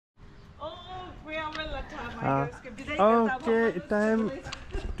Okay, time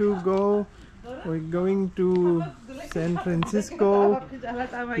to go. We're going to San Francisco,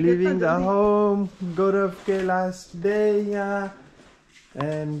 leaving the home. Gaurav ke last day, yeah.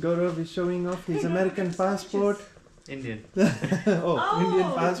 And Gaurav is showing off his American passport. Indian.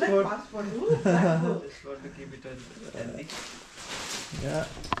 Indian passport. Just want to keep it handy. Yeah.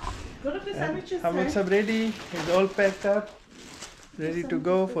 Hamak's up ready. He's all packed up, ready to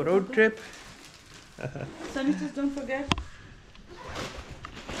go for road trip. Sandwiches, don't forget.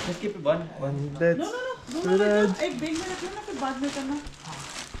 Just keep it one. And that's No. एक bag में रखना ना फिर बाद में करना.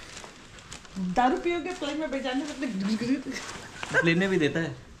 दारू पियोगे प्लेन में भेजाने से अपने प्लेन में भी देता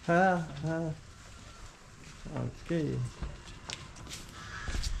है. हाँ. Okay.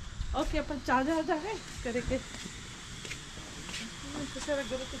 Okay, अपन चार्जर जाए करेंगे. तो सारा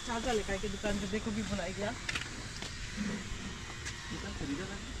गुरु के चार्जर लेकर के दुकान पे देखो भी बुलाई गया.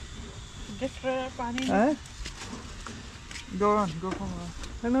 Get पानी. Huh? Go on, go for more.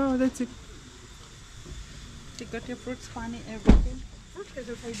 No, that's it. You got your fruits, पानी, everything. Fruits के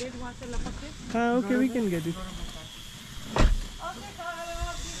जो खाई दे वहाँ से लपक के. Okay, we can get it. Okay,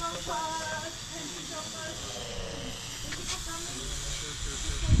 Gaurav, give us fast. Thank you so much. Thank you for coming.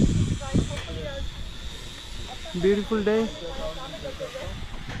 Beautiful day.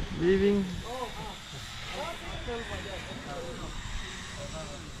 Leaving.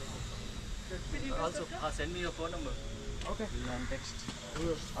 Also, send me your phone number. Okay. We'll text.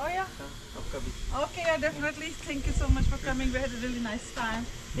 Oh yeah. Okay, yeah, definitely. Thank you so much for coming. We had a really nice time.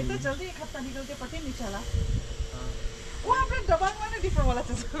 इतना जल्दी एक हफ्ता निकल के पता ही नहीं चला. वो आप लोग दबाव वाले different वाला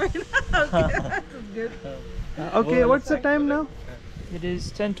चल Okay, that's good. Okay, what's the time now? It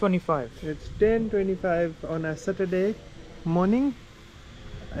is 10:25. It's 10:25 on a Saturday morning,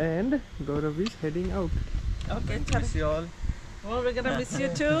 and Gaurav is heading out. Okay, Miss you all. well, we're gonna miss you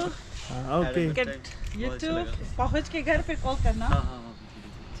too. Okay. Get you too. पहुँच के घर पे call करना.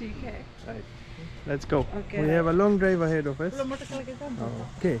 ठीक है. Right. Let's go. Okay. We have a long drive ahead of us. Motorcycle के साथ.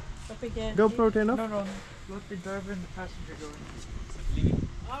 Okay. Okay. GoPro turn off. No. Let the driver and the passenger go in.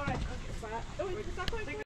 All right. Okay. Bye.